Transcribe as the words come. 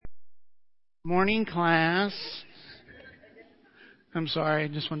Morning, class. I'm sorry, I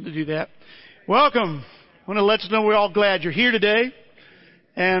just wanted to do that. Welcome. I want to let you know we're all glad you're here today.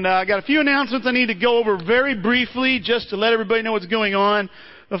 And I got a few announcements I need to go over very briefly just to let everybody know what's going on.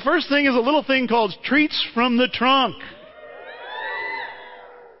 The first thing is a little thing called Treats from the Trunk.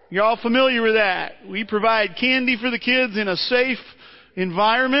 You're all familiar with that. We provide candy for the kids in a safe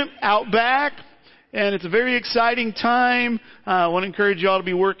environment out back. And it's a very exciting time. I want to encourage you all to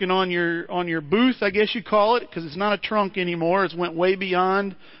be working on your booth, I guess you call it, because it's not a trunk anymore. It's went way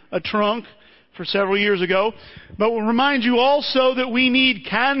beyond a trunk for several years ago. But we'll remind you also that we need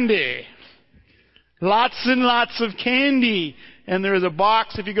candy. Lots and lots of candy. And there is a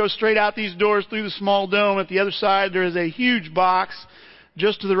box, if you go straight out these doors through the small dome, at the other side there is a huge box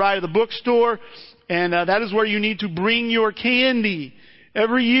just to the right of the bookstore. And that is where you need to bring your candy.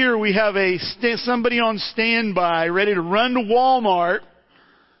 Every year we have somebody on standby ready to run to Walmart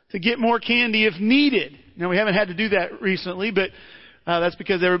to get more candy if needed. Now we haven't had to do that recently, but that's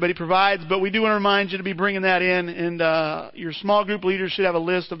because everybody provides. But we do want to remind you to be bringing that in, and your small group leaders should have a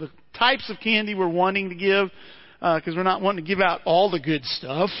list of the types of candy we're wanting to give, because we're not wanting to give out all the good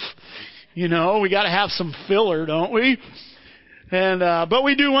stuff. You know, we got to have some filler, don't we? And but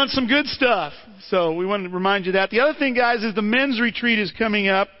we do want some good stuff. So we want to remind you that. The other thing, guys, is the men's retreat is coming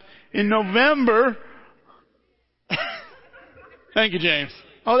up in November. Thank you, James.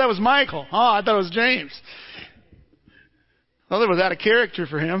 Oh, that was Michael. Oh, I thought it was James. Well, that was out of character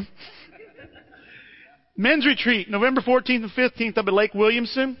for him. Men's retreat, November 14th and 15th up at Lake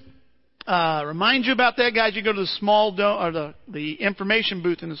Williamson. Remind you about that, guys. You go to the small dome, or the information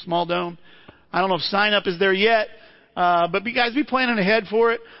booth in the small dome. I don't know if sign up is there yet. But guys, be planning ahead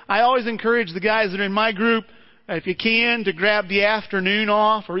for it. I always encourage the guys that are in my group, if you can, to grab the afternoon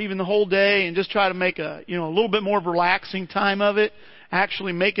off or even the whole day and just try to make a little bit more relaxing time of it.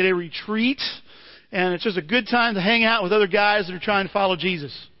 Actually make it a retreat. And it's just a good time to hang out with other guys that are trying to follow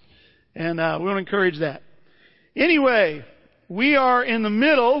Jesus. And we want to encourage that. Anyway, we are in the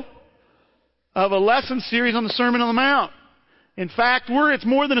middle of a lesson series on the Sermon on the Mount. In fact, it's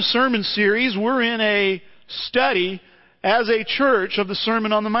more than a sermon series. We're in a study as a church of the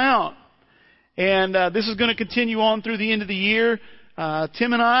Sermon on the Mount. And this is going to continue on through the end of the year.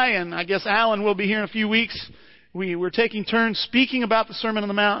 Tim and I guess Alan will be here in a few weeks. We're taking turns speaking about the Sermon on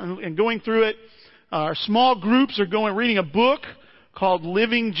the Mount and going through it. Our small groups are reading a book called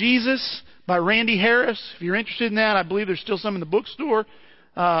Living Jesus by Randy Harris. If you're interested in that, I believe there's still some in the bookstore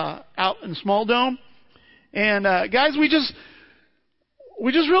out in the small dome. And guys, we just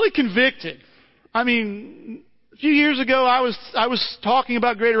really convicted. I mean, a few years ago, I was talking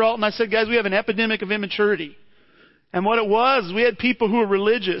about Greater Alton. I said, guys, we have an epidemic of immaturity. And what it was, we had people who were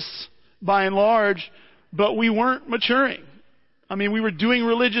religious, by and large, but we weren't maturing. I mean, we were doing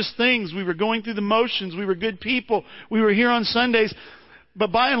religious things. We were going through the motions. We were good people. We were here on Sundays.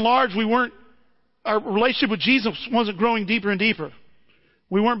 But by and large, our relationship with Jesus wasn't growing deeper and deeper.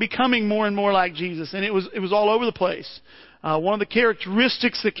 We weren't becoming more and more like Jesus. And it was all over the place. One of the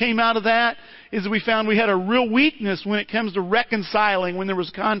characteristics that came out of that is that we found we had a real weakness when it comes to reconciling when there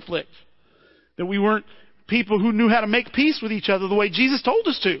was conflict. That we weren't people who knew how to make peace with each other the way Jesus told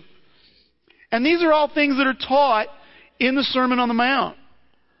us to. And these are all things that are taught in the Sermon on the Mount.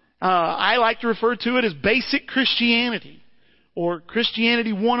 I like to refer to it as basic Christianity, or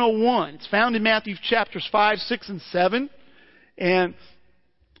Christianity 101. It's found in Matthew chapters 5, 6, and 7. And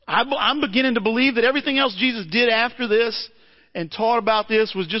I'm beginning to believe that everything else Jesus did after this and taught about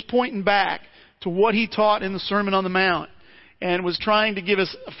this was just pointing back to what He taught in the Sermon on the Mount, and was trying to give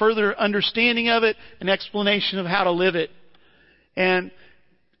us a further understanding of it, an explanation of how to live it. And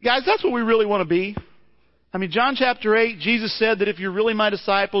guys, that's what we really want to be. I mean, John chapter 8, Jesus said that if you're really my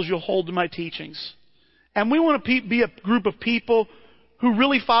disciples, you'll hold to my teachings. And we want to be a group of people who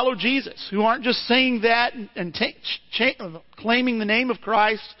really follow Jesus, who aren't just saying that and claiming the name of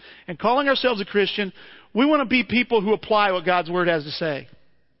Christ and calling ourselves a Christian. We want to be people who apply what God's Word has to say.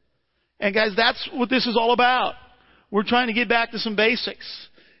 And guys, that's what this is all about. We're trying to get back to some basics.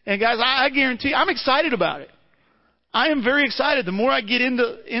 And guys, I guarantee, I'm excited about it. I am very excited. The more I get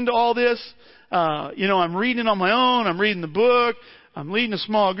into all this, I'm reading on my own, I'm reading the book, I'm leading a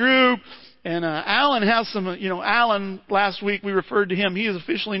small group. And Alan has some, Alan, last week we referred to him. He is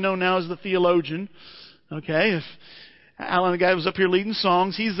officially known now as the theologian. Okay, if Alan, the guy who was up here leading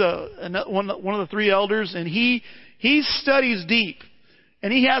songs, he's one of the three elders, and he studies deep.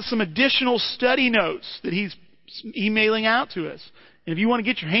 And he has some additional study notes that he's emailing out to us. And if you want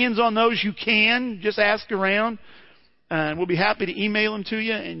to get your hands on those, you can. Just ask around. And we'll be happy to email them to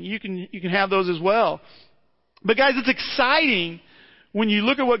you, and you can have those as well. But guys, it's exciting when you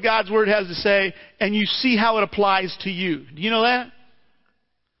look at what God's Word has to say and you see how it applies to you. Do you know that?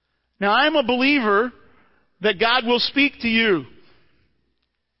 Now, I'm a believer that God will speak to you.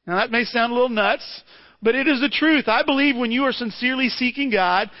 Now, that may sound a little nuts, but it is the truth. I believe when you are sincerely seeking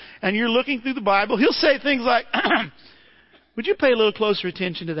God and you're looking through the Bible, He'll say things like, would you pay a little closer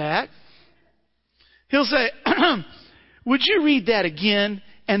attention to that? He'll say, would you read that again?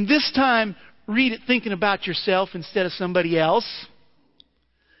 And this time, read it thinking about yourself instead of somebody else.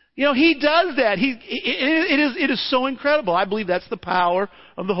 You know, He does that. It is so incredible. I believe that's the power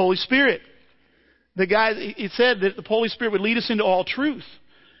of the Holy Spirit. It said that the Holy Spirit would lead us into all truth.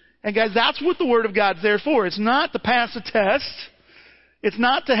 And guys, that's what the Word of God's there for. It's not to pass a test. It's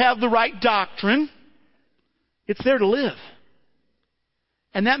not to have the right doctrine. It's there to live.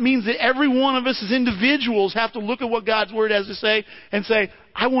 And that means that every one of us as individuals have to look at what God's Word has to say and say,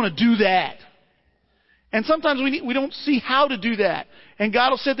 I want to do that. And sometimes we don't see how to do that. And God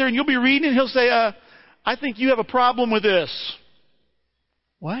will sit there and you'll be reading and He'll say, I think you have a problem with this.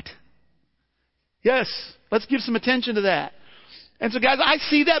 What? Yes, let's give some attention to that. And so guys, I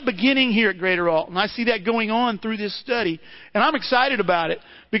see that beginning here at Greater Alton. I see that going on through this study. And I'm excited about it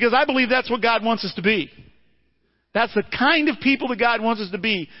because I believe that's what God wants us to be. That's the kind of people that God wants us to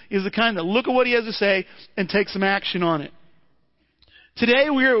be, is the kind that look at what He has to say and take some action on it. Today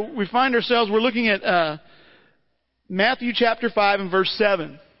we find ourselves, we're looking at Matthew chapter 5 and verse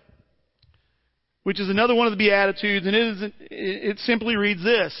 7, which is another one of the Beatitudes, and it simply reads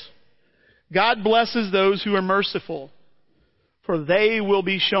this: God blesses those who are merciful, for they will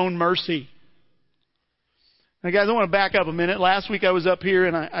be shown mercy. Now guys, I want to back up a minute. Last week I was up here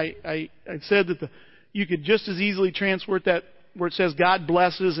and I said that you could just as easily translate that where it says God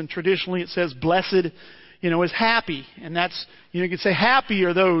blesses, and traditionally it says blessed, is happy. And that's, you could say happy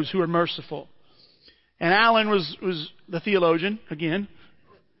are those who are merciful. And Alan was the theologian, again,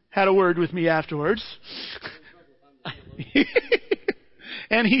 had a word with me afterwards.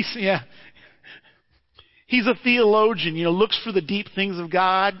 And he's a theologian, looks for the deep things of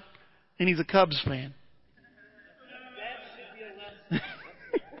God, and he's a Cubs fan.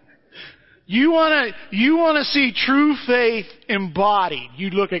 You want to see true faith embodied, you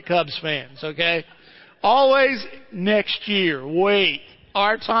look at Cubs fans, okay? Always next year, wait,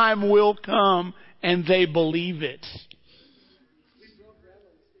 our time will come, and they believe it.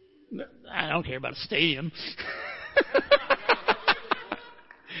 I don't care about a stadium.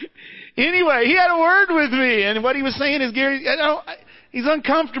 Anyway, he had a word with me, and what he was saying is, Gary, he's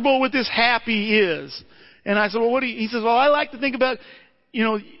uncomfortable with this happy is. And I said, well, he says, well, I like to think about,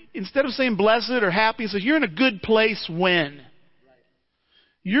 instead of saying blessed or happy, he says, you're in a good place when.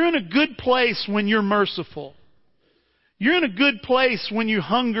 You're in a good place when you're merciful. You're in a good place when you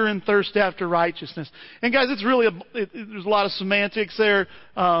hunger and thirst after righteousness. And guys, it's really, there's a lot of semantics there.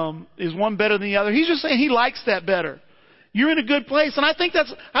 Is one better than the other? He's just saying he likes that better. You're in a good place. And I think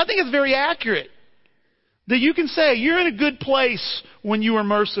it's very accurate. That you can say, you're in a good place when you are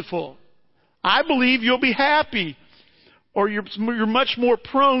merciful. I believe you'll be happy. Or you're much more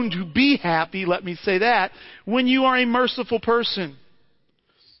prone to be happy, let me say that, when you are a merciful person.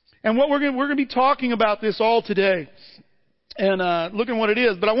 And what we're going to be talking about this all today. And looking what it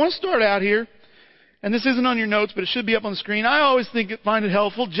is. But I want to start out here. And this isn't on your notes, but it should be up on the screen. I always find it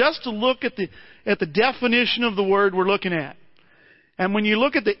helpful just to look at the definition of the word we're looking at. And when you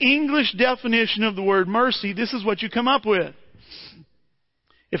look at the English definition of the word mercy, this is what you come up with.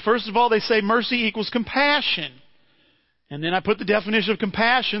 If first of all they say mercy equals compassion. And then I put the definition of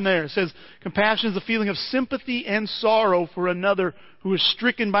compassion there. It says compassion is a feeling of sympathy and sorrow for another who is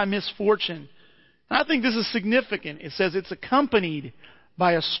stricken by misfortune. And I think this is significant. It says it's accompanied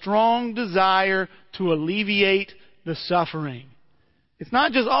by a strong desire to alleviate the suffering. It's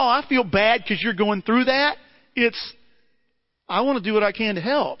not just, I feel bad because you're going through that. It's, I want to do what I can to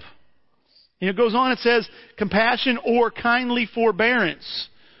help. And it goes on, it says compassion or kindly forbearance.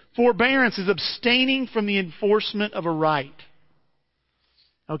 Forbearance is abstaining from the enforcement of a right.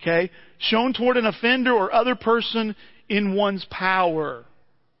 Okay? Shown toward an offender or other person in one's power.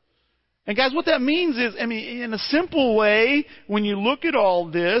 And guys, what that means is, in a simple way, when you look at all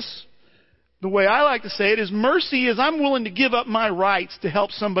this, the way I like to say it is mercy is I'm willing to give up my rights to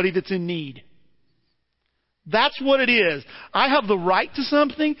help somebody that's in need. That's what it is. I have the right to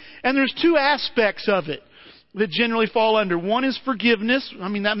something, and there's two aspects of it that generally fall under. One is forgiveness.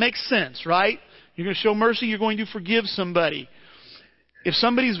 That makes sense, right? You're going to show mercy, you're going to forgive somebody. If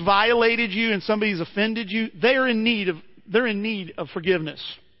somebody's violated you and somebody's offended you, they're in need of forgiveness.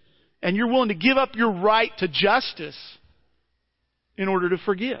 And you're willing to give up your right to justice in order to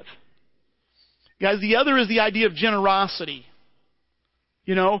forgive. Guys, the other is the idea of generosity.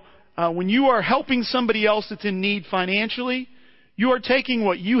 When you are helping somebody else that's in need financially, you are taking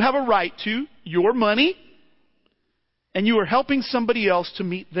what you have a right to, your money, and you are helping somebody else to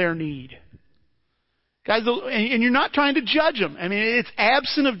meet their need. Guys, and you're not trying to judge them. I mean, it's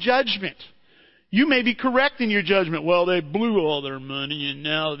absent of judgment. You may be correct in your judgment. Well, they blew all their money and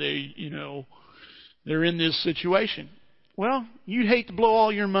now they're in this situation. Well, you'd hate to blow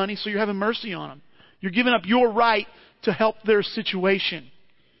all your money, so you're having mercy on them. You're giving up your right to help their situation.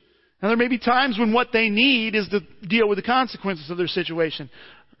 Now, there may be times when what they need is to deal with the consequences of their situation.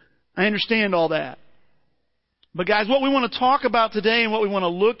 I understand all that. But guys, what we want to talk about today and what we want to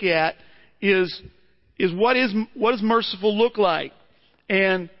look at is what does merciful look like?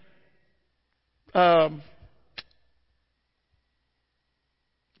 And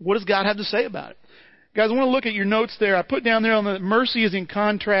what does God have to say about it? Guys, I want to look at your notes there. I put down there on the mercy is in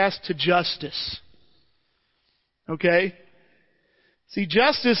contrast to justice. Okay? See,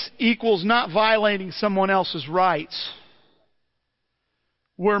 justice equals not violating someone else's rights,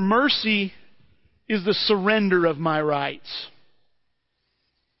 where mercy is the surrender of my rights.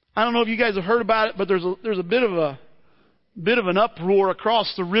 I don't know if you guys have heard about it, but there's a bit of an uproar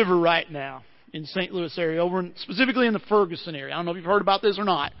across the river right now in St. Louis area, specifically in the Ferguson area. I don't know if you've heard about this or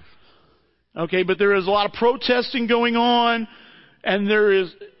not. Okay, but there is a lot of protesting going on, and there is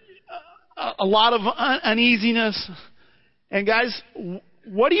a lot of uneasiness. And guys,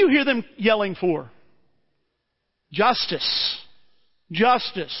 what do you hear them yelling for? Justice.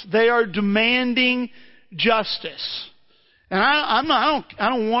 Justice. They are demanding justice. And I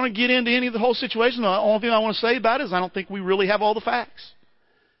don't want to get into any of the whole situation. The only thing I want to say about it is I don't think we really have all the facts.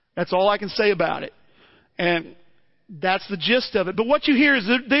 That's all I can say about it. And that's the gist of it. But what you hear is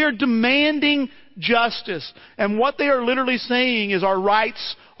that they are demanding justice. And what they are literally saying is our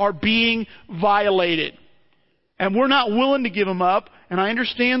rights are being violated. And we're not willing to give them up. And I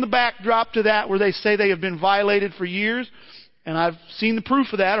understand the backdrop to that where they say they have been violated for years. And I've seen the proof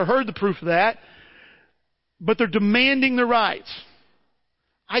of that or heard the proof of that. But they're demanding their rights.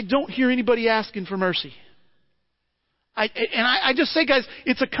 I don't hear anybody asking for mercy. I just say, guys,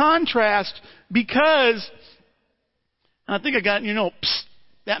 it's a contrast because I think I got,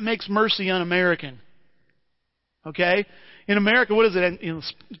 that makes mercy un-American. Okay? In America, what is it?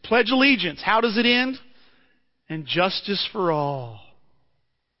 Pledge allegiance. How does it end? And justice for all.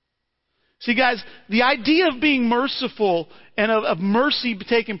 See, guys, the idea of being merciful and of mercy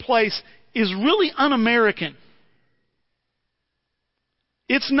taking place is really un-American.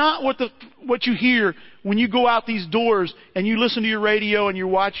 It's not what you hear when you go out these doors and you listen to your radio and you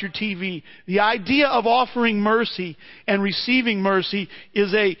watch your TV. The idea of offering mercy and receiving mercy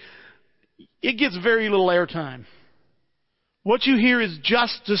it gets very little airtime. What you hear is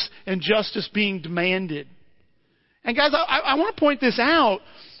justice and justice being demanded. And guys, I want to point this out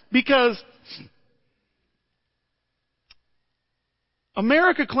because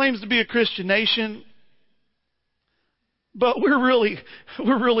America claims to be a Christian nation, but we're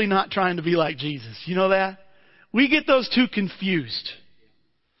really not trying to be like Jesus. You know that? We get those two confused.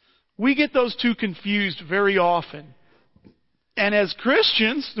 We get those two confused very often. And as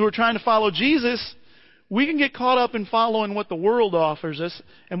Christians who are trying to follow Jesus, we can get caught up in following what the world offers us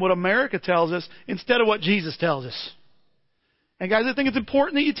and what America tells us instead of what Jesus tells us. And guys, I think it's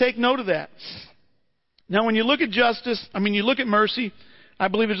important that you take note of that. Now, when you look at you look at mercy, I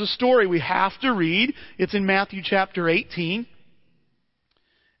believe there's a story we have to read. It's in Matthew chapter 18.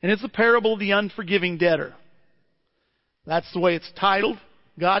 And it's the parable of the unforgiving debtor. That's the way it's titled.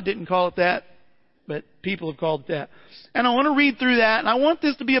 God didn't call it that, but people have called it that. And I want to read through that, and I want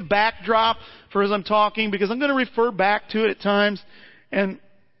this to be a backdrop for as I'm talking, because I'm going to refer back to it at times. And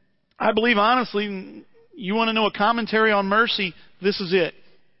I believe, honestly, you want to know a commentary on mercy, this is it.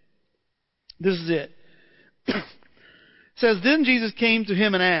 This is it. It says, Then Jesus came to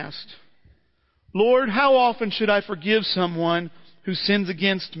him and asked, Lord, how often should I forgive someone who sins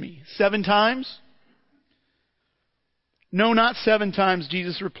against me? 7 times? No, not 7 times,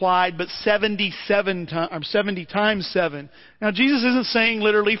 Jesus replied, but 70 times 7. Now, Jesus isn't saying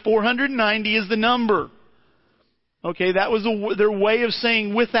literally 490 is the number. Okay, that was their way of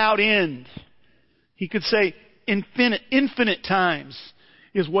saying without end. He could say infinite times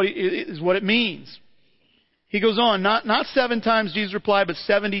is what it means. He goes on, not 7 times, Jesus replied, but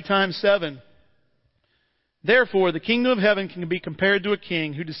 70 times 7. Therefore, the kingdom of heaven can be compared to a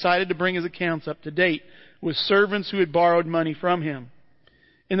king who decided to bring his accounts up to date with servants who had borrowed money from him.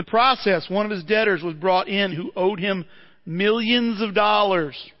 In the process, one of his debtors was brought in who owed him millions of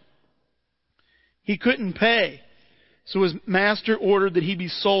dollars. He couldn't pay, so his master ordered that he be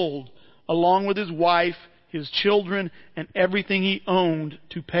sold, along with his wife, his children, and everything he owned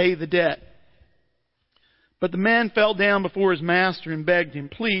to pay the debt. But the man fell down before his master and begged him,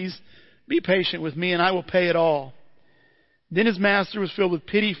 "Please, be patient with me, and I will pay it all." Then his master was filled with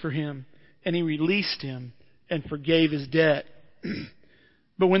pity for him, and he released him and forgave his debt.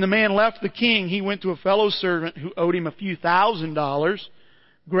 But when the man left the king, he went to a fellow servant who owed him a few $1,000s,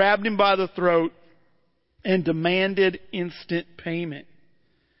 grabbed him by the throat, and demanded instant payment.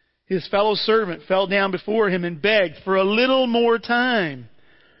 His fellow servant fell down before him and begged for a little more time.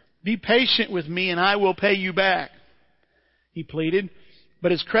 "Be patient with me and I will pay you back," he pleaded.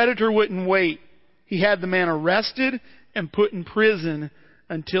 But his creditor wouldn't wait. He had the man arrested and put in prison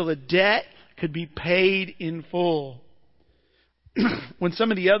until the debt could be paid in full. When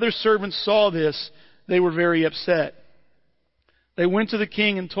some of the other servants saw this, they were very upset. They went to the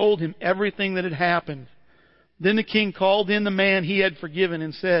king and told him everything that had happened. Then the king called in the man he had forgiven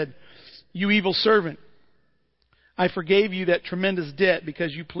and said, "You evil servant, I forgave you that tremendous debt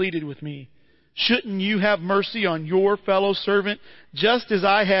because you pleaded with me. Shouldn't you have mercy on your fellow servant just as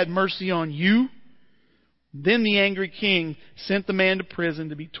I had mercy on you?" Then the angry king sent the man to prison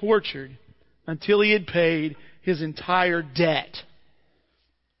to be tortured until he had paid his entire debt.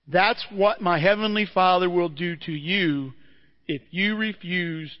 That's what my heavenly Father will do to you if you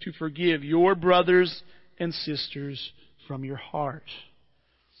refuse to forgive your brothers and sisters from your heart.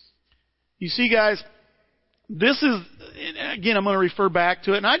 You see, guys, this is, again, I'm going to refer back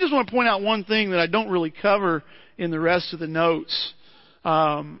to it, and I just want to point out one thing that I don't really cover in the rest of the notes.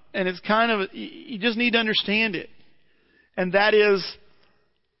 And it's kind of, you just need to understand it. And that is,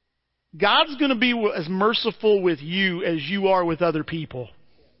 God's going to be as merciful with you as you are with other people.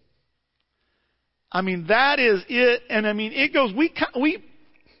 I mean, that is it. And I mean, it goes,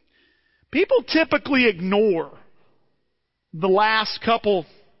 people typically ignore the last couple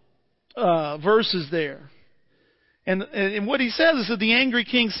verses there. And what he says is that the angry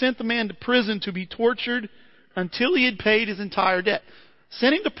king sent the man to prison to be tortured until he had paid his entire debt.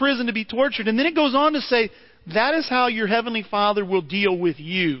 Sent him to prison to be tortured. And then it goes on to say, that is how your heavenly Father will deal with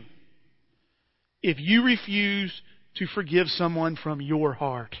you if you refuse to forgive someone from your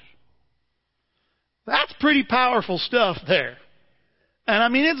heart. That's pretty powerful stuff there. And I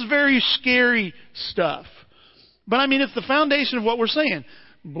mean, it's very scary stuff. But I mean, it's the foundation of what we're saying.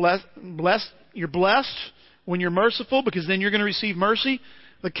 You're blessed when you're merciful, because then you're going to receive mercy.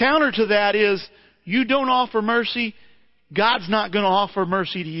 The counter to that is, you don't offer mercy, God's not going to offer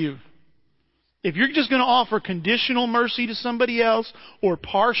mercy to you. If you're just going to offer conditional mercy to somebody else, or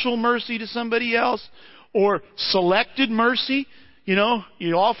partial mercy to somebody else, or selected mercy,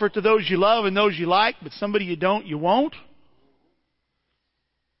 you offer it to those you love and those you like, but somebody you don't, you won't.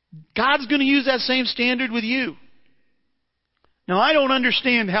 God's going to use that same standard with you. Now, I don't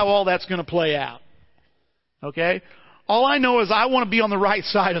understand how all that's going to play out. Okay? All I know is I want to be on the right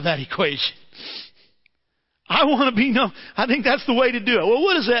side of that equation. I think that's the way to do it. Well,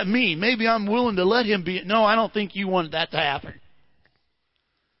 what does that mean? Maybe I'm willing to let him be. No, I don't think you want that to happen.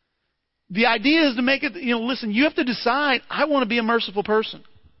 The idea is to make it, listen, you have to decide, I want to be a merciful person.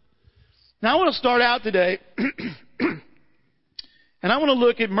 Now I want to start out today, and I want to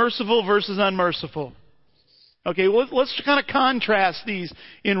look at merciful versus unmerciful. Okay, well, let's kind of contrast these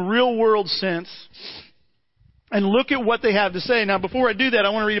in real world sense and look at what they have to say. Now, before I do that, I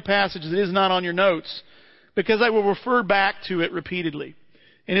want to read a passage that is not on your notes, because I will refer back to it repeatedly.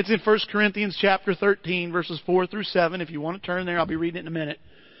 And it's in 1 Corinthians chapter 13, verses 4 through 7. If you want to turn there, I'll be reading it in a minute.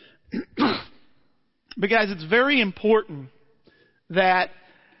 But guys, it's very important that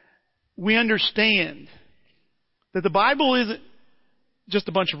we understand that the Bible isn't just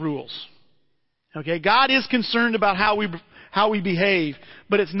a bunch of rules. Okay, God is concerned about how we behave,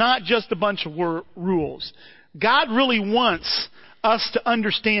 but it's not just a bunch of rules. God really wants us to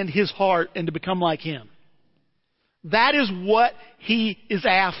understand His heart and to become like Him. That is what He is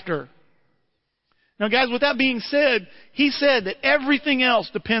after. Now guys, with that being said, He said that everything else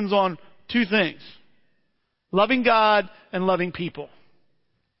depends on two things: loving God and loving people.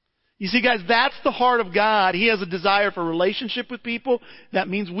 You see, guys, that's the heart of God. He has a desire for relationship with people. That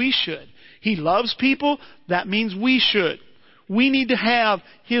means we should. He loves people. That means we should. We need to have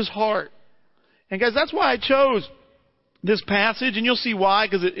His heart. And guys, that's why I chose this passage, and you'll see why,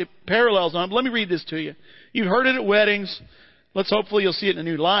 because it parallels on. But let me read this to you. You've heard it at weddings. Hopefully you'll see it in a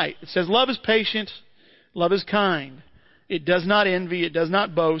new light. It says, love is patient. Love is kind. It does not envy. It does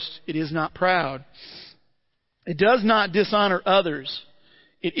not boast. It is not proud. It does not dishonor others.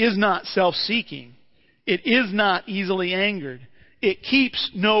 It is not self-seeking. It is not easily angered. It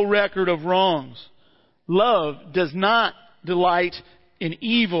keeps no record of wrongs. Love does not delight in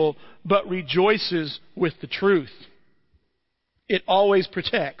evil, but rejoices with the truth. It always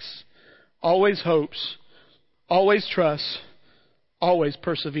protects, always hopes, always trusts, always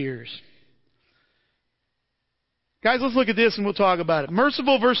perseveres. Guys, let's look at this and we'll talk about it.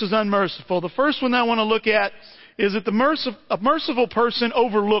 Merciful versus unmerciful. The first one I want to look at is that a merciful person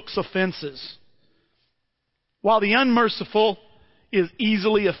overlooks offenses, while the unmerciful is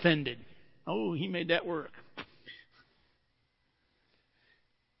easily offended. Oh, he made that work.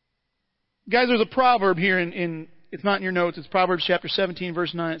 Guys, there's a proverb here in it's not in your notes, it's Proverbs chapter 17,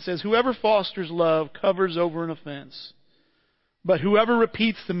 verse 9. It says, whoever fosters love covers over an offense, but whoever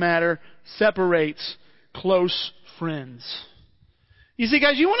repeats the matter separates close friends. You see,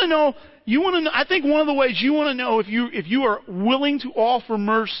 guys, you want to know, I think one of the ways you want to know if you are willing to offer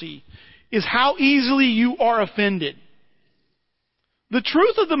mercy is how easily you are offended. The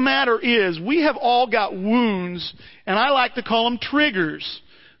truth of the matter is, we have all got wounds, and I like to call them triggers,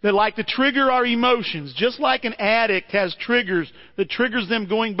 that like to trigger our emotions. Just like an addict has triggers that triggers them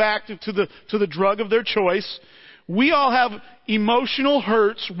going back to the drug of their choice. We all have emotional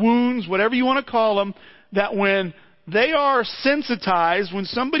hurts, wounds, whatever you want to call them, that when they are sensitized, when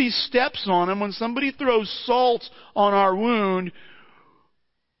somebody steps on them, when somebody throws salt on our wound,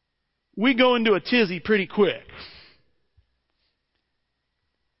 we go into a tizzy pretty quick.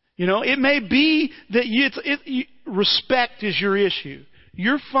 You know, it may be that respect is your issue.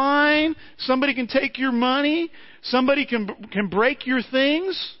 You're fine. Somebody can take your money. Somebody can break your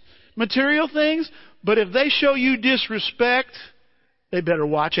things, material things. But if they show you disrespect, they better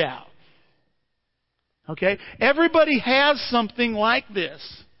watch out. Okay? Everybody has something like this.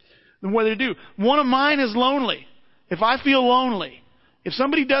 And what they do. One of mine is lonely. If I feel lonely, if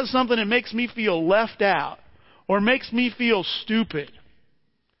somebody does something that makes me feel left out or makes me feel stupid,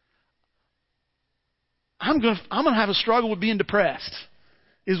 I'm going to have a struggle with being depressed.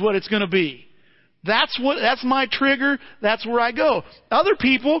 Is what it's going to be. That's my trigger. That's where I go. Other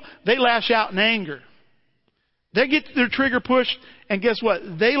people, they lash out in anger. They get their trigger pushed, and guess what?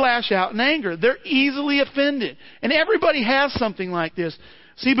 They lash out in anger. They're easily offended. And everybody has something like this.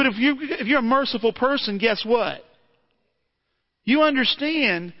 See, but if you're a merciful person, guess what? You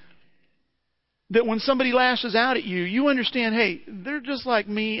understand that when somebody lashes out at you, you understand, hey, they're just like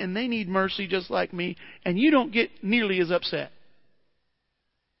me, and they need mercy just like me, and you don't get nearly as upset.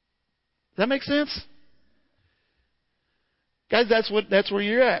 Does that make sense? Guys, that's where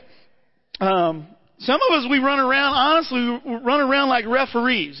you're at. Some of us, we run around like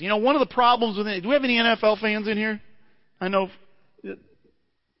referees. You know, one of the problems with it, do we have any NFL fans in here? I know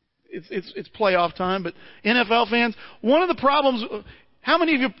it's playoff time, but NFL fans, one of the problems, how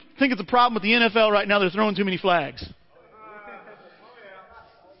many of you think it's a problem with the NFL right now? They're throwing too many flags.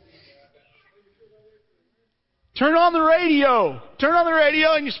 Turn on the radio. Turn on the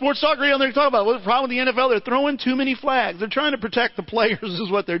radio and your sports talk radio, and they're talking about what's the problem with the NFL. They're throwing too many flags. They're trying to protect the players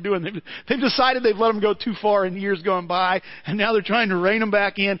is what they're doing. They've decided they've let them go too far in years gone by, and now they're trying to rein them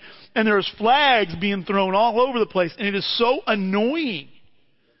back in. And there's flags being thrown all over the place, and it is so annoying.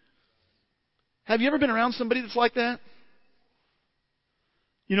 Have you ever been around somebody that's like that?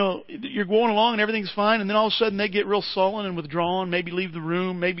 You know, you're going along and everything's fine, and then all of a sudden they get real sullen and withdrawn, maybe leave the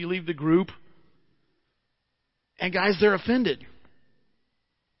room, maybe leave the group. And guys, they're offended.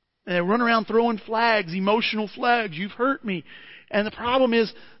 And they run around throwing flags, emotional flags. You've hurt me. And the problem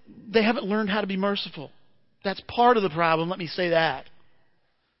is they haven't learned how to be merciful. That's part of the problem. Let me say that.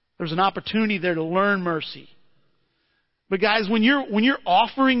 There's an opportunity there to learn mercy. But guys, when you're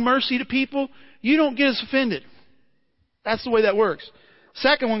offering mercy to people, you don't get as offended. That's the way that works.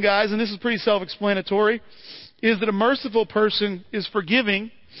 Second one, guys, and this is pretty self-explanatory, is that a merciful person is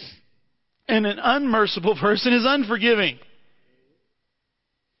forgiving and an unmerciful person is unforgiving.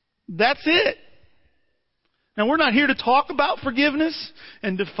 That's it. Now, we're not here to talk about forgiveness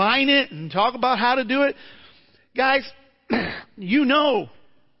and define it and talk about how to do it. Guys, you know,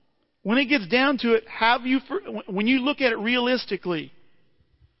 when it gets down to it, when you look at it realistically,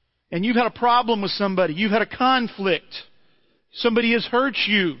 and you've had a problem with somebody, you've had a conflict, somebody has hurt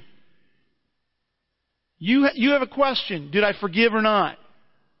you, you have a question, did I forgive or not?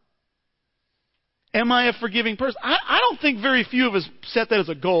 Am I a forgiving person? I don't think very few of us set that as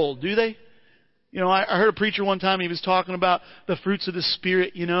a goal, do they? You know, I heard a preacher one time, he was talking about the fruits of the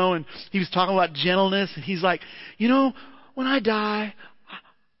Spirit, you know, and he was talking about gentleness, and he's like, you know, when I die,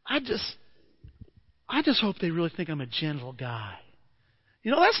 I just hope they really think I'm a gentle guy.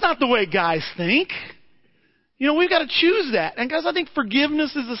 You know, that's not the way guys think. You know, we've got to choose that. And guys, I think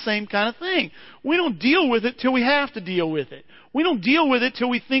forgiveness is the same kind of thing. We don't deal with it till we have to deal with it. We don't deal with it till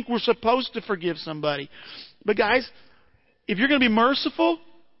we think we're supposed to forgive somebody. But guys, if you're going to be merciful,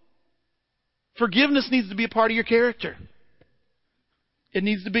 forgiveness needs to be a part of your character. It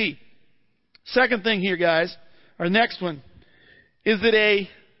needs to be. Second thing here, guys, our next one, is that a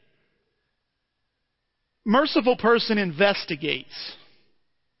merciful person investigates,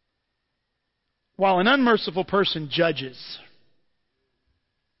 while an unmerciful person judges.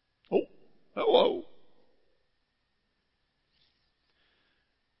 Oh, hello.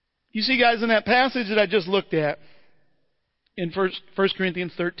 You see, guys, in that passage that I just looked at, in 1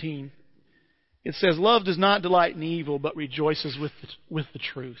 Corinthians 13, it says, love does not delight in evil, but rejoices with the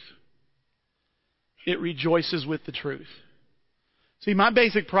truth. It rejoices with the truth. See, my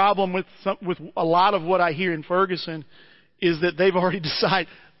basic problem with a lot of what I hear in Ferguson is that they've already decided,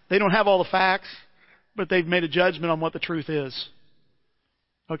 they don't have all the facts, but they've made a judgment on what the truth is.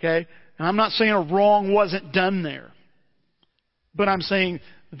 Okay? And I'm not saying a wrong wasn't done there. But I'm saying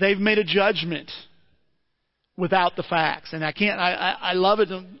they've made a judgment without the facts. And I love it.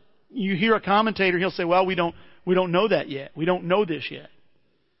 You hear a commentator, he'll say, well, we don't know that yet. We don't know this yet.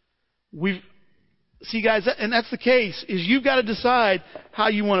 See, guys, and that's the case, is you've got to decide how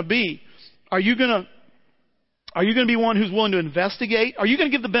you want to be. Are you going to be one who's willing to investigate? Are you going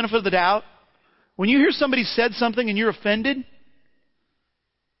to give the benefit of the doubt? When you hear somebody said something and you're offended,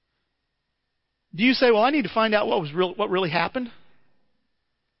 do you say, well, I need to find out what really happened?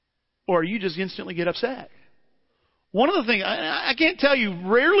 Or you just instantly get upset? One of the things, I can't tell you,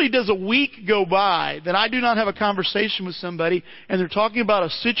 rarely does a week go by that I do not have a conversation with somebody and they're talking about a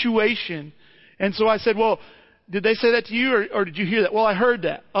situation. And so I said, well, did they say that to you or did you hear that? Well, I heard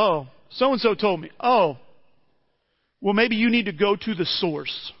that. Oh, so-and-so told me. Oh, well, maybe you need to go to the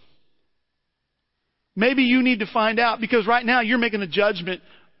source. Maybe you need to find out, because right now you're making a judgment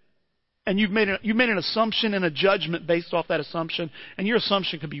and you've made an assumption and a judgment based off that assumption, and your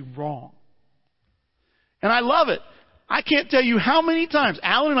assumption could be wrong. And I love it. I can't tell you how many times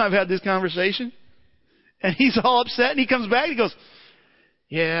Alan and I have had this conversation, and he's all upset, and he comes back and he goes,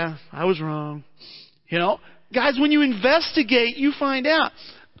 yeah, I was wrong. You know, guys, when you investigate, you find out.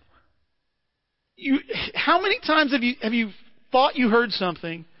 How many times have you thought you heard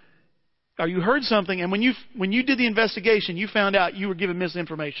something, or you heard something, and when you did the investigation, you found out you were given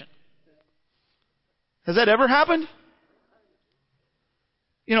misinformation? Has that ever happened?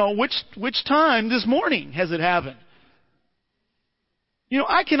 You know, which time this morning has it happened? You know,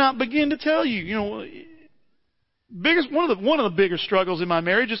 I cannot begin to tell you. You know, one of the bigger struggles in my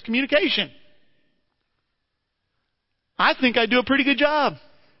marriage is communication. I think I do a pretty good job.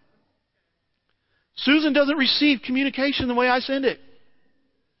 Susan doesn't receive communication the way I send it.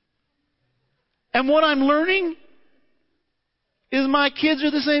 And what I'm learning is my kids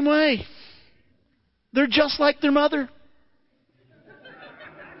are the same way. They're just like their mother.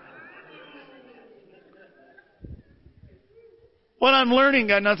 What I'm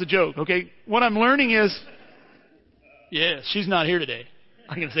learning, and that's a joke, okay? What I'm learning is, yeah, she's not here today.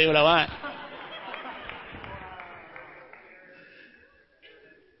 I can say what I want.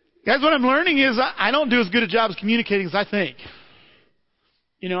 Guys, what I'm learning is I don't do as good a job as communicating as I think.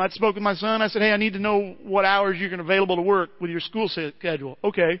 You know, I spoke with my son. I said, hey, I need to know what hours you're going to be available to work with your school schedule.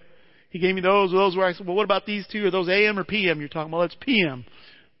 Okay. He gave me those where I said, well, what about these two? Are those AM or PM you're talking about? Well, it's PM.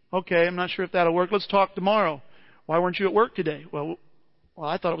 Okay, I'm not sure if that'll work. Let's talk tomorrow. Why weren't you at work today? Well,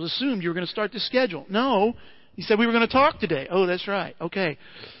 I thought it was assumed you were going to start this schedule. No, he said we were going to talk today. Oh, that's right. Okay.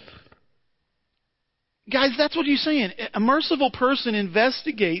 Guys, that's what he's saying. A merciful person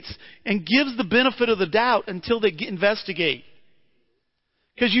investigates and gives the benefit of the doubt until they investigate.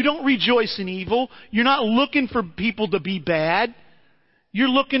 Because you don't rejoice in evil. You're not looking for people to be bad. You're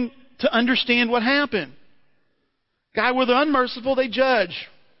looking to understand what happened. Guy, where they're unmerciful, they judge.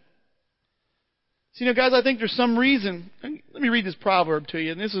 So, you know, guys, I think there's some reason. Let me read this proverb to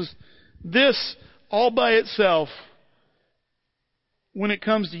you. And this all by itself, when it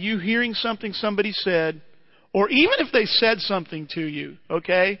comes to you hearing something somebody said, or even if they said something to you,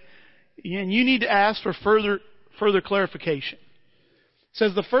 okay, and you need to ask for further clarification. It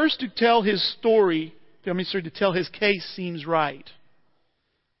says, the first to tell his to tell his case seems right.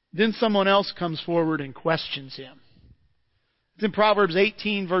 Then someone else comes forward and questions him. It's in Proverbs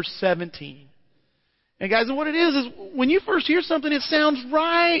 18, verse 17. And guys, what it is when you first hear something, it sounds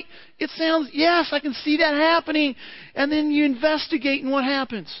right. It sounds, yes, I can see that happening. And then you investigate and what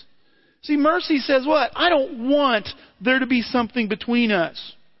happens? See, mercy says what? I don't want there to be something between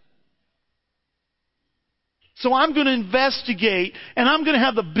us. So I'm going to investigate, and I'm going to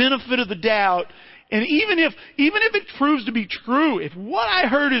have the benefit of the doubt. And even if it proves to be true, if what I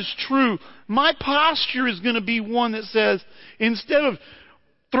heard is true, my posture is going to be one that says, instead of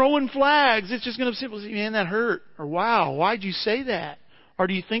throwing flags. It's just going to simply say, man, that hurt. Or, wow, why'd you say that? Or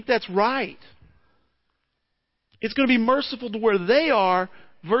do you think that's right? It's going to be merciful to where they are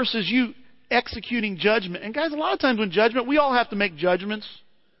versus you executing judgment. And guys, a lot of times when judgment, we all have to make judgments,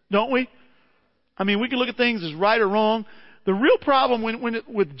 don't we? I mean, we can look at things as right or wrong. The real problem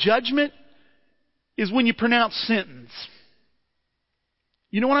with judgment is when you pronounce sentence.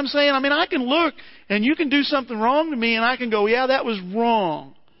 You know what I'm saying? I mean, I can look and you can do something wrong to me and I can go, yeah, that was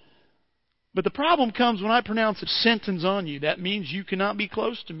wrong. But the problem comes when I pronounce a sentence on you. That means you cannot be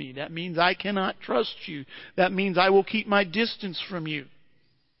close to me. That means I cannot trust you. That means I will keep my distance from you.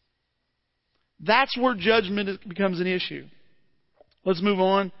 That's where judgment becomes an issue. Let's move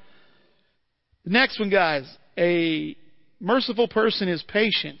on. The next one, guys. A merciful person is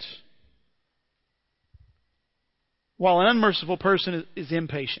patient, while an unmerciful person is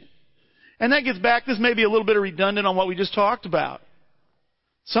impatient. And that gets back, this may be a little bit redundant on what we just talked about.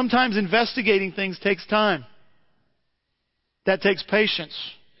 Sometimes investigating things takes time. That takes patience.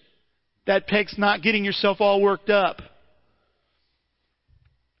 That takes not getting yourself all worked up.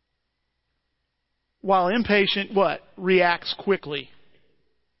 While impatient, what? Reacts quickly.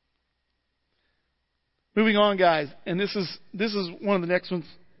 Moving on, guys, and this is one of the next ones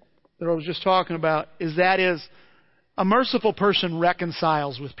that I was just talking about, is a merciful person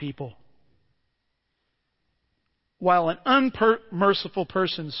reconciles with people, while an unmerciful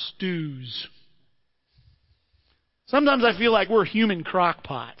person stews. Sometimes I feel like we're human crock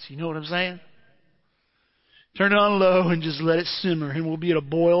pots. You know what I'm saying? Turn it on low and just let it simmer, and we'll be at a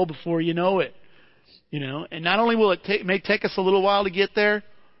boil before you know it. You know, and not only will it may take us a little while to get there,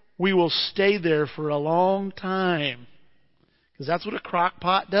 we will stay there for a long time. Because that's what a crock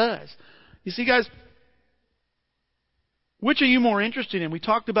pot does. You see, guys, which are you more interested in? We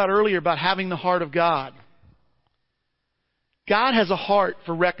talked about earlier about having the heart of God. God has a heart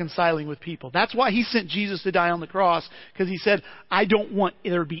for reconciling with people. That's why He sent Jesus to die on the cross, because He said, I don't want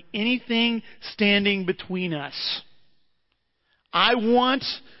there to be anything standing between us. I want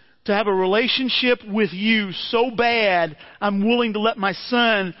to have a relationship with you so bad, I'm willing to let my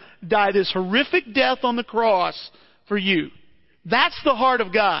Son die this horrific death on the cross for you. That's the heart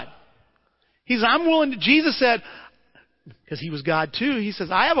of God. I'm willing to, Jesus said, because He was God too, He says,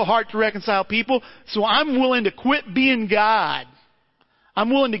 I have a heart to reconcile people, so I'm willing to quit being God.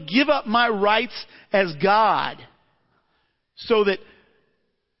 I'm willing to give up my rights as God so that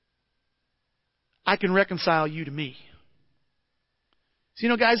I can reconcile you to me. So, you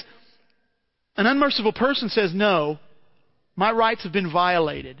know, guys, an unmerciful person says, no, my rights have been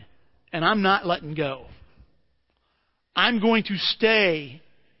violated, and I'm not letting go. I'm going to stay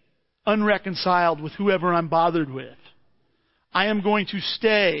unreconciled with whoever I'm bothered with. I am going to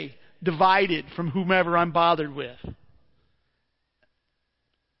stay divided from whomever I'm bothered with.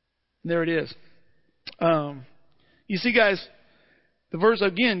 There it is. You see, guys, the verse,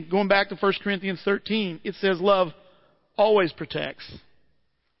 again, going back to 1 Corinthians 13, it says love always protects,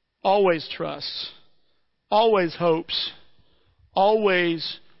 always trusts, always hopes,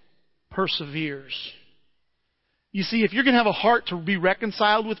 always perseveres. You see, if you're going to have a heart to be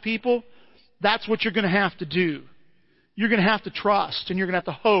reconciled with people, that's what you're going to have to do. You're going to have to trust, and you're going to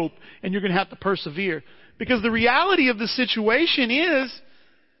have to hope, and you're going to have to persevere. Because the reality of the situation is,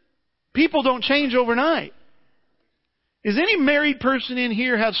 people don't change overnight. Is any married person in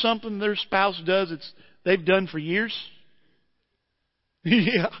here have something their spouse does they've done for years?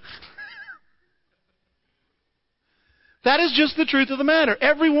 Yeah. That is just the truth of the matter.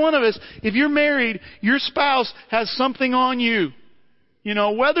 Every one of us, if you're married, your spouse has something on you. You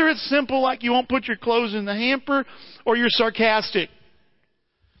know, whether it's simple like you won't put your clothes in the hamper or you're sarcastic.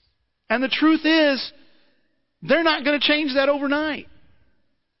 And the truth is, they're not going to change that overnight.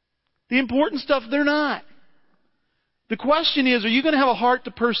 The important stuff, they're not. The question is, are you going to have a heart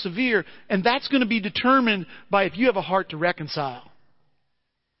to persevere? And that's going to be determined by if you have a heart to reconcile.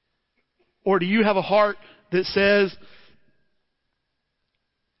 Or do you have a heart that says,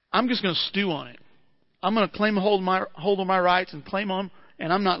 I'm just going to stew on it. I'm going to claim hold of my rights and claim them,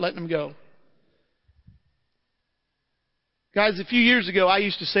 and I'm not letting them go. Guys, a few years ago, I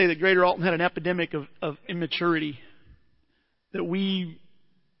used to say that Greater Alton had an epidemic of immaturity. That we,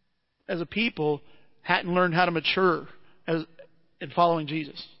 as a people, hadn't learned how to mature in following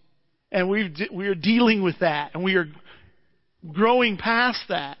Jesus. And we are dealing with that, and we are growing past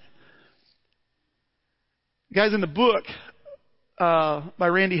that. Guys, in the book by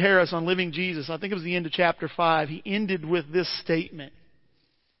Randy Harris on Living Jesus, I think it was the end of chapter 5, he ended with this statement.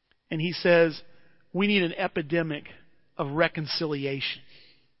 And he says, we need an epidemic of reconciliation.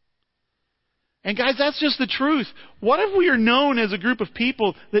 And guys, that's just the truth. What if we are known as a group of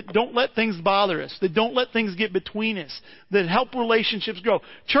people that don't let things bother us, that don't let things get between us, that help relationships grow?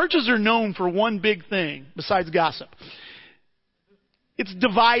 Churches are known for one big thing besides gossip. It's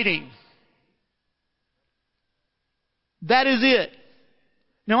dividing. That is it.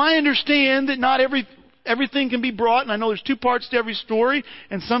 Now, I understand that not everything can be brought, and I know there's two parts to every story,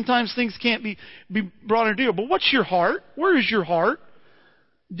 and sometimes things can't be brought in a deal. But what's your heart? Where is your heart?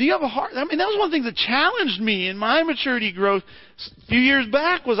 Do you have a heart? I mean, that was one of the things that challenged me in my maturity growth a few years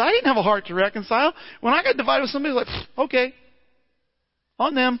back was I didn't have a heart to reconcile. When I got divided with somebody, it was like, okay,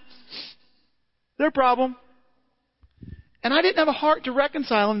 on them. Their problem. And I didn't have a heart to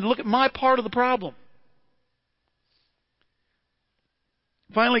reconcile them, to look at my part of the problem.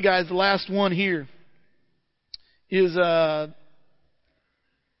 Finally, guys, the last one here is the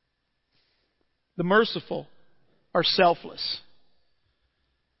merciful are selfless.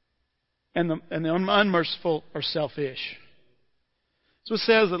 And the unmerciful are selfish. So it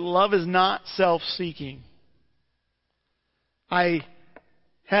says that love is not self-seeking. I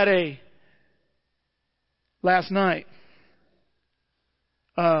had last night,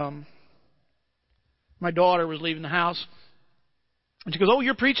 my daughter was leaving the house. And she goes, "Oh,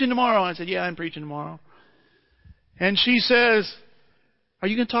 you're preaching tomorrow?" And I said, "Yeah, I'm preaching tomorrow." And she says, "Are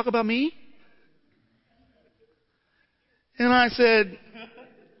you going to talk about me?" And I said,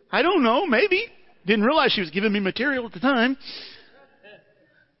 "I don't know, maybe." Didn't realize she was giving me material at the time.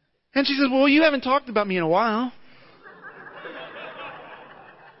 And she says, "Well, you haven't talked about me in a while."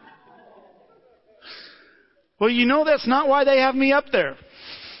 Well, you know that's not why they have me up there.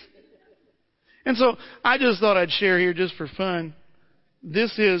 And so I just thought I'd share here just for fun.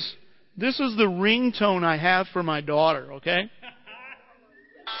 This is the ringtone I have for my daughter, okay?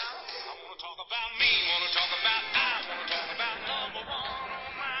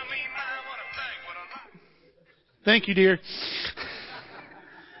 Thank you, dear.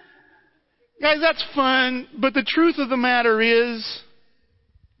 Guys, that's fun, but the truth of the matter is,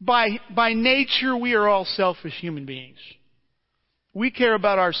 by nature, we are all selfish human beings. We care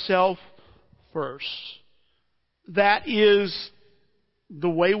about ourselves first. That is the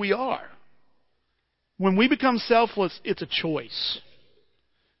way we are. When we become selfless, it's a choice.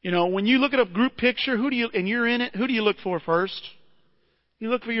 You know, when you look at a group picture, and you're in it, who do you look for first? You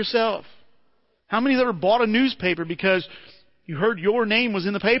look for yourself. How many have ever bought a newspaper because you heard your name was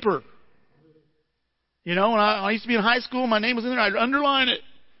in the paper? You know, when I used to be in high school, my name was in there, I'd underline it.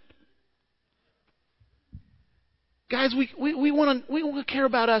 Guys, we want to care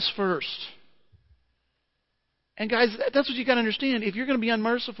about us first. And guys, that's what you got to understand. If you're going to be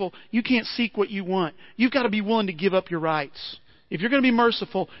unmerciful, you can't seek what you want. You've got to be willing to give up your rights. If you're going to be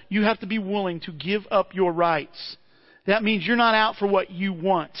merciful, you have to be willing to give up your rights. That means you're not out for what you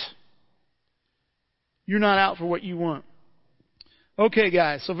want. You're not out for what you want. Okay,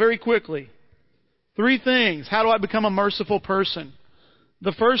 guys, so very quickly. 3 things. How do I become a merciful person?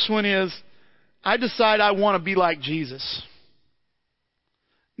 The first one is, I decide I want to be like Jesus.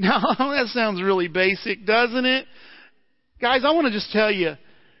 Now, that sounds really basic, doesn't it? Guys, I want to just tell you,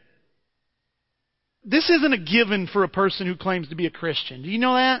 this isn't a given for a person who claims to be a Christian. Do you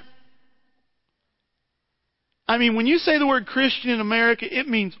know that? I mean, when you say the word Christian in America, it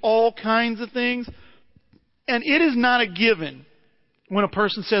means all kinds of things. And it is not a given when a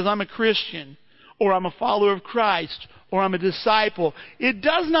person says, I'm a Christian, or I'm a follower of Christ, or I'm a disciple. It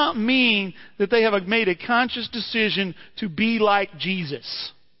does not mean that they have made a conscious decision to be like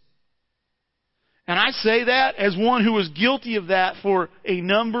Jesus. And I say that as one who was guilty of that for a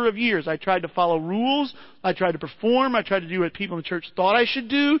number of years. I tried to follow rules. I tried to perform. I tried to do what people in the church thought I should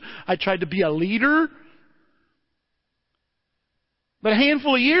do. I tried to be a leader. But a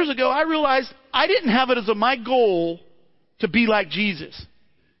handful of years ago, I realized I didn't have it as my goal to be like Jesus.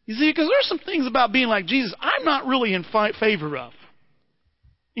 You see, because there's some things about being like Jesus I'm not really in favor of.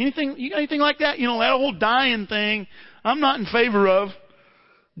 You got anything like that? You know, that whole dying thing, I'm not in favor of.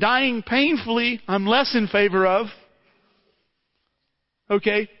 Dying painfully, I'm less in favor of.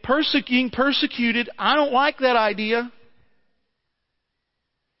 Okay, persecuted, I don't like that idea.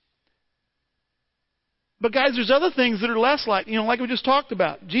 But guys, there's other things that are less like we just talked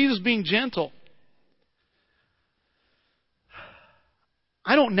about. Jesus being gentle.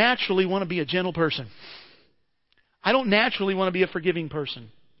 I don't naturally want to be a gentle person. I don't naturally want to be a forgiving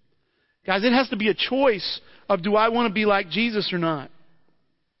person. Guys, it has to be a choice of do I want to be like Jesus or not.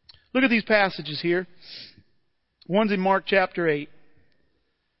 Look at these passages here. One's in Mark chapter 8. It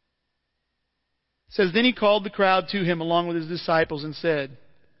says, Then he called the crowd to him along with his disciples and said,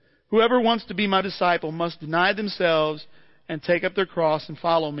 Whoever wants to be my disciple must deny themselves and take up their cross and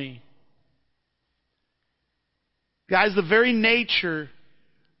follow me. Guys, the very nature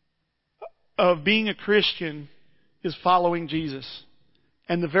of being a Christian is following Jesus.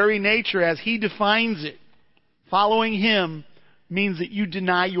 And the very nature as He defines it, following Him means that you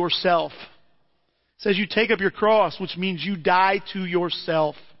deny yourself. It says you take up your cross, which means you die to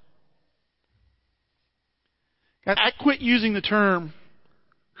yourself. I quit using the term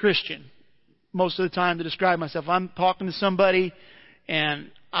Christian most of the time to describe myself. I'm talking to somebody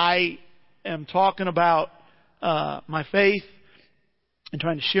and I am talking about my faith and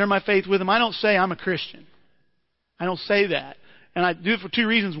trying to share my faith with them. I don't say I'm a Christian. I don't say that. And I do it for two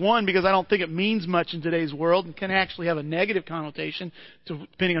reasons. One, because I don't think it means much in today's world and can actually have a negative connotation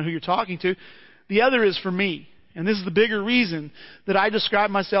depending on who you're talking to. The other is for me. And this is the bigger reason that I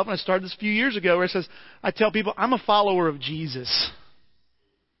describe myself, and I started this a few years ago, where it says, I tell people, I'm a follower of Jesus.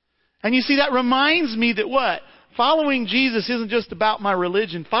 And you see, that reminds me that what? Following Jesus isn't just about my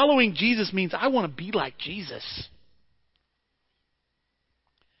religion. Following Jesus means I want to be like Jesus.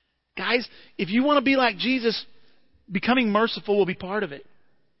 Guys, if you want to be like Jesus, becoming merciful will be part of it.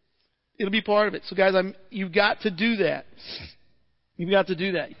 It'll be part of it. So guys, you've got to do that. You've got to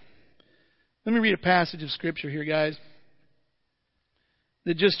do that. Let me read a passage of Scripture here, guys,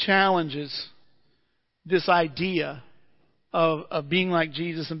 that just challenges this idea of being like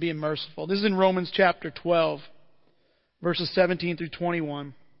Jesus and being merciful. This is in Romans chapter 12, verses 17 through 21.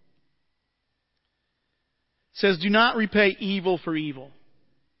 It says, do not repay evil for evil.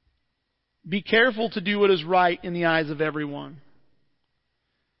 Be careful to do what is right in the eyes of everyone.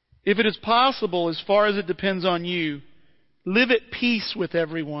 If it is possible, as far as it depends on you, live at peace with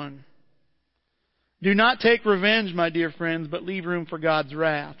everyone. Do not take revenge, my dear friends, but leave room for God's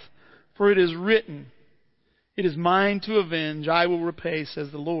wrath. For it is written, it is mine to avenge, I will repay, says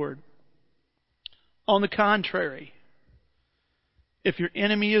the Lord. On the contrary, if your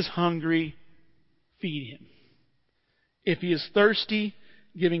enemy is hungry, feed him. If he is thirsty,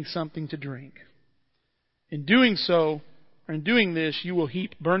 give him something to drink. In doing so, or in doing this, you will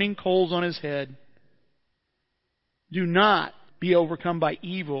heap burning coals on his head. Do not be overcome by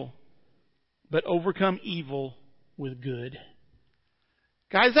evil, but overcome evil with good.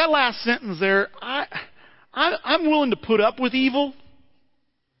 Guys, that last sentence there, I'm willing to put up with evil.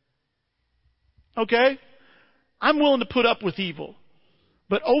 Okay? I'm willing to put up with evil.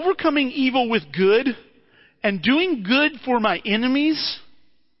 But overcoming evil with good and doing good for my enemies,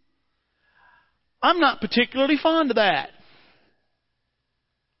 I'm not particularly fond of that.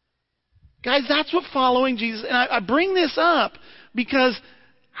 Guys, that's what following Jesus... And I bring this up because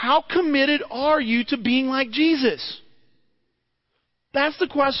how committed are you to being like Jesus? That's the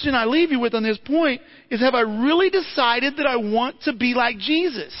question I leave you with on this point, is have I really decided that I want to be like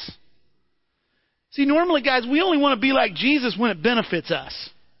Jesus? See, normally, guys, we only want to be like Jesus when it benefits us.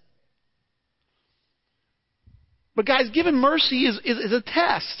 But guys, giving mercy is a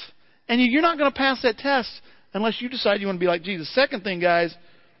test. And you're not going to pass that test unless you decide you want to be like Jesus. Second thing, guys,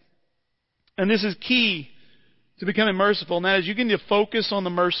 and this is key to becoming merciful, and that is you need to focus on the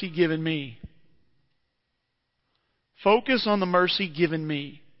mercy given me. Focus on the mercy given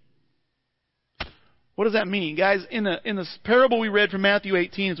me. What does that mean? Guys, in the parable we read from Matthew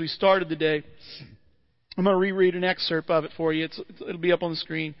 18 as we started today, I'm going to reread an excerpt of it for you. It'll be up on the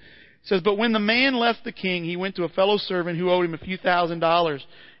screen. It says, but when the man left the king, he went to a fellow servant who owed him a few $1,000s,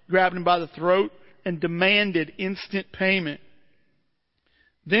 grabbed him by the throat, and demanded instant payment.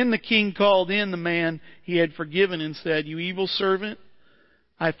 Then the king called in the man he had forgiven and said, you evil servant,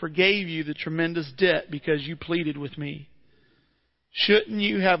 I forgave you the tremendous debt because you pleaded with me. Shouldn't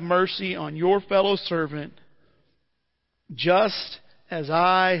you have mercy on your fellow servant just as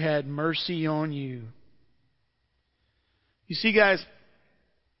I had mercy on you? You see, guys,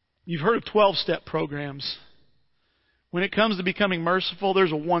 you've heard of 12-step programs. When it comes to becoming merciful,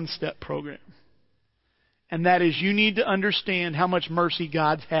 there's a one-step program. And that is you need to understand how much mercy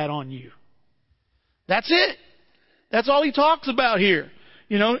God's had on you. That's it. That's all he talks about here.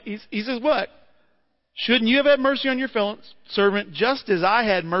 You know, he says what? Shouldn't you have had mercy on your fellow servant just as I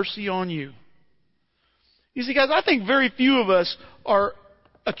had mercy on you? You see, guys, I think very few of us are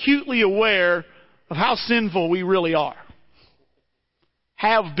acutely aware of how sinful we really are.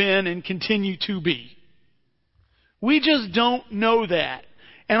 Have been and continue to be. We just don't know that.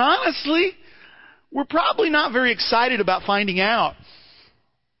 And honestly, we're probably not very excited about finding out.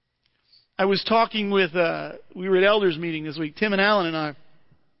 I was talking with, we were at elders meeting this week, Tim and Alan and I,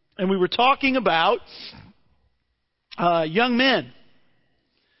 and we were talking about young men.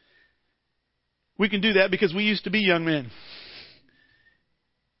 We can do that because we used to be young men.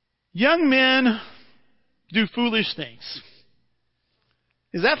 Young men do foolish things.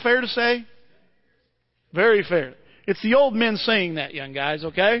 Is that fair to say? Very fair. It's the old men saying that, young guys,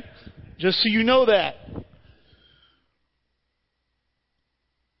 okay? Just so you know that.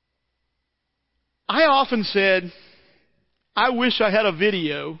 I often said, I wish I had a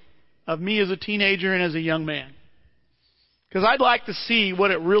video of me as a teenager and as a young man. Because I'd like to see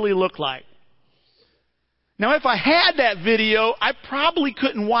what it really looked like. Now, if I had that video, I probably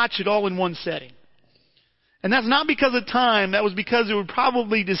couldn't watch it all in one setting. And that's not because of time. That was because it would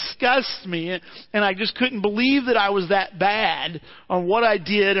probably disgust me. And I just couldn't believe that I was that bad on what I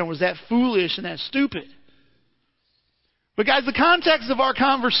did and was that foolish and that stupid. But guys, the context of our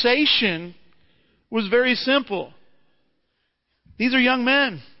conversation was very simple. These are young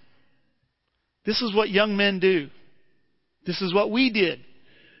men. This is what young men do. This is what we did.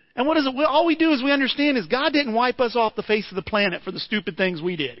 And what is it? All we do is we understand is God didn't wipe us off the face of the planet for the stupid things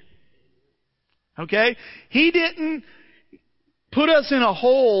we did. Okay? He didn't put us in a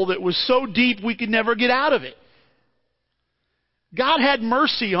hole that was so deep we could never get out of it. God had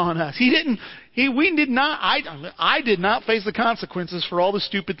mercy on us. I did not face the consequences for all the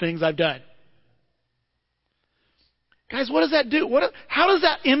stupid things I've done. Guys, what does that do? How does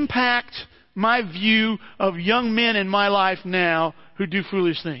that impact my view of young men in my life now who do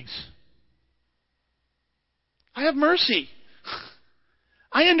foolish things? I have mercy.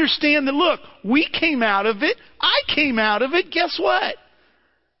 I understand that, look, we came out of it. I came out of it. Guess what?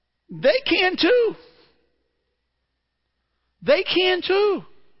 They can too. They can too.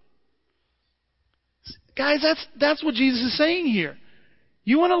 Guys, that's what Jesus is saying here.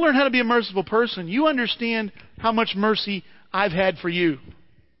 You want to learn how to be a merciful person. You understand how much mercy I've had for you.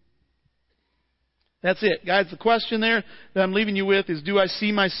 That's it. Guys, the question there that I'm leaving you with is, do I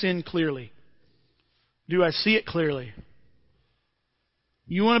see my sin clearly? Do I see it clearly?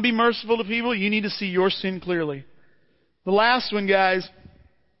 You want to be merciful to people? You need to see your sin clearly. The last one, guys,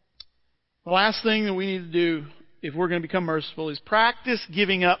 the last thing that we need to do if we're going to become merciful is practice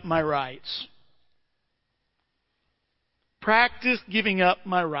giving up my rights. Practice giving up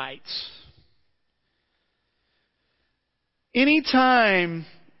my rights. Anytime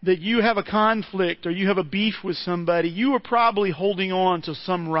that you have a conflict or you have a beef with somebody, you are probably holding on to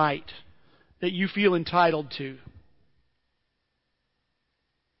some right that you feel entitled to.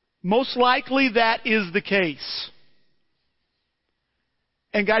 Most likely that is the case.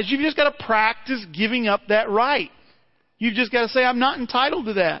 And guys, you've just got to practice giving up that right. You've just got to say, I'm not entitled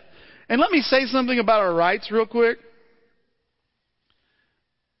to that. And let me say something about our rights real quick.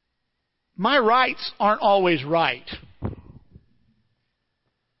 My rights aren't always right.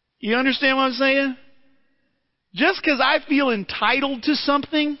 You understand what I'm saying? Just because I feel entitled to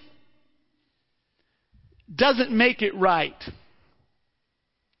something doesn't make it right.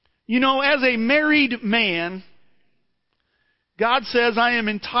 You know, as a married man, God says I am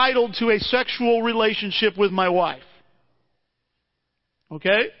entitled to a sexual relationship with my wife.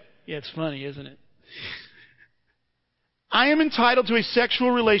 Okay? Yeah, it's funny, isn't it? I am entitled to a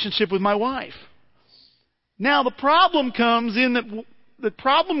sexual relationship with my wife. Now, the problem comes in that the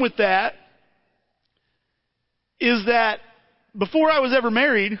problem with that is that before I was ever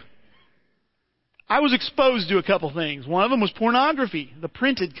married, I was exposed to a couple things. One of them was pornography, the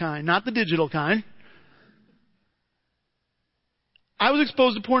printed kind, not the digital kind. I was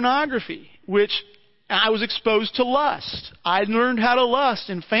exposed to pornography, which I was exposed to lust. I learned how to lust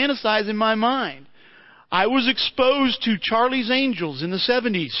and fantasize in my mind. I was exposed to Charlie's Angels in the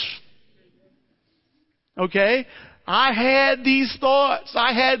 70s. Okay? I had these thoughts.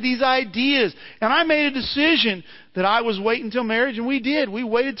 I had these ideas. And I made a decision that I was waiting until marriage, and we did. We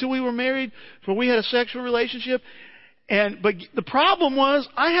waited till we were married before we had a sexual relationship. But the problem was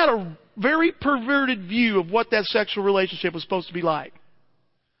I had a very perverted view of what that sexual relationship was supposed to be like.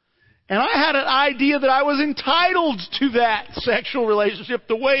 And I had an idea that I was entitled to that sexual relationship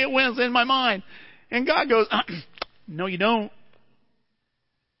the way it was in my mind. And God goes, no, you don't.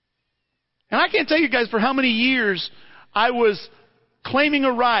 And I can't tell you guys for how many years I was claiming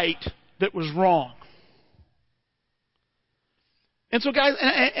a right that was wrong. And so guys,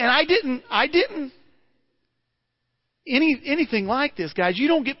 and I didn't anything like this, guys. You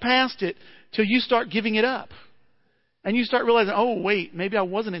don't get past it till you start giving it up. And you start realizing, oh, wait, maybe I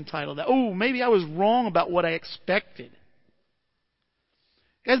wasn't entitled to that. Oh, maybe I was wrong about what I expected.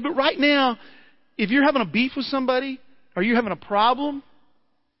 Guys, but right now, if you're having a beef with somebody or you're having a problem,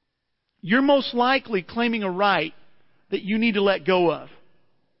 you're most likely claiming a right that you need to let go of.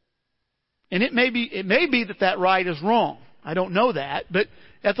 And it may be that right is wrong. I don't know that, but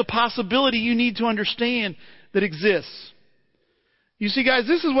that's a possibility you need to understand that exists. You see, guys,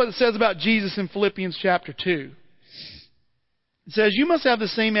 this is what it says about Jesus in Philippians chapter 2. It says, you must have the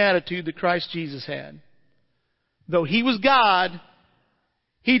same attitude that Christ Jesus had. though He was God,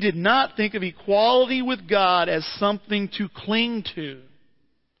 He did not think of equality with God as something to cling to.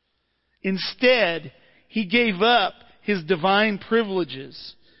 Instead, He gave up His divine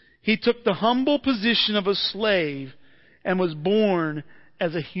privileges. He took the humble position of a slave and was born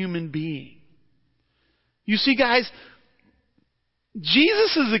as a human being. You see, guys,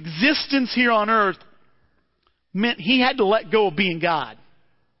 Jesus' existence here on earth meant He had to let go of being God.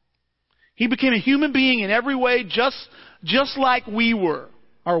 He became a human being in every way, just like we were,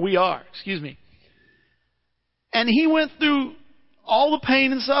 or we are, And He went through all the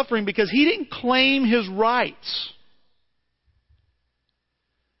pain and suffering because He didn't claim His rights.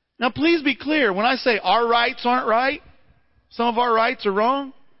 Now, please be clear. When I say our rights aren't right, some of our rights are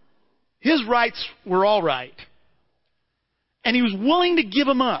wrong, His rights were all right. And He was willing to give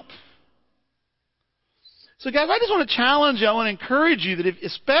them up. So guys, I just want to challenge you, I want to encourage you that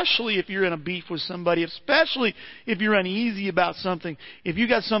especially if you're in a beef with somebody, especially if you're uneasy about something, if you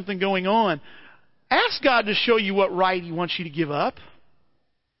got something going on, ask God to show you what right He wants you to give up.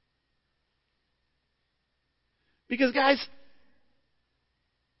 Because guys,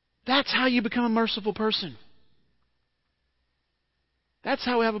 that's how you become a merciful person. That's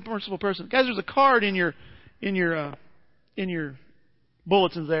how we have a merciful person. Guys, there's a card in your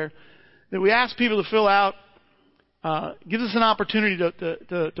bulletins there that we ask people to fill out. Gives us an opportunity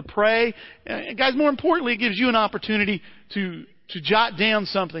to pray. And guys, more importantly, it gives you an opportunity to jot down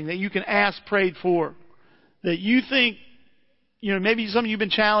something that you can ask prayed for. That you think, maybe something you've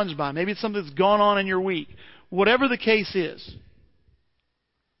been challenged by. Maybe it's something that's gone on in your week. Whatever the case is.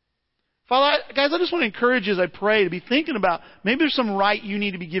 Father, guys, I just want to encourage you as I pray to be thinking about maybe there's some right you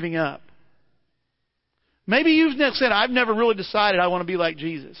need to be giving up. Maybe you've said, I've never really decided I want to be like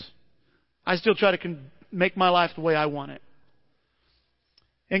Jesus. I still try to make my life the way I want it.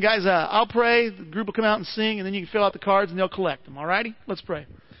 And guys, I'll pray. The group will come out and sing, and then you can fill out the cards, and they'll collect them. All righty? Let's pray.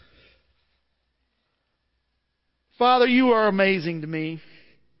 Father, you are amazing to me.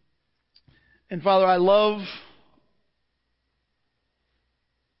 And Father, I love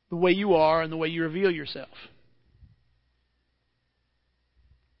the way you are and the way you reveal yourself.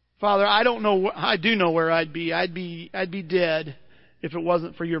 Father, I do know where I'd be. I'd be dead if it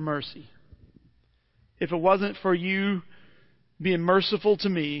wasn't for your mercy. If it wasn't for you being merciful to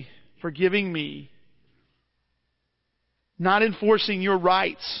me, forgiving me, not enforcing your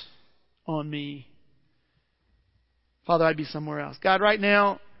rights on me, Father, I'd be somewhere else. God, right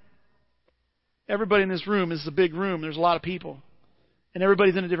now, everybody in this room, this is a big room. There's a lot of people. And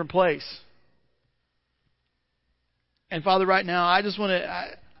everybody's in a different place. And Father, right now, I just want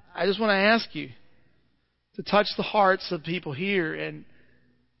to ask you to touch the hearts of people here and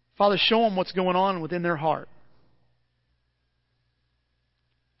Father, show them what's going on within their heart.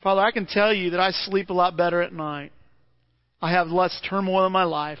 Father, I can tell you that I sleep a lot better at night. I have less turmoil in my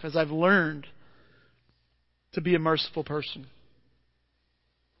life as I've learned to be a merciful person.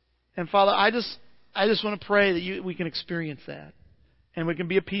 And Father, I just want to pray that we can experience that. And we can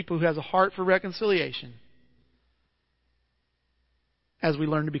be a people who has a heart for reconciliation as we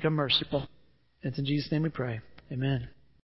learn to become merciful. It's in Jesus' name we pray. Amen.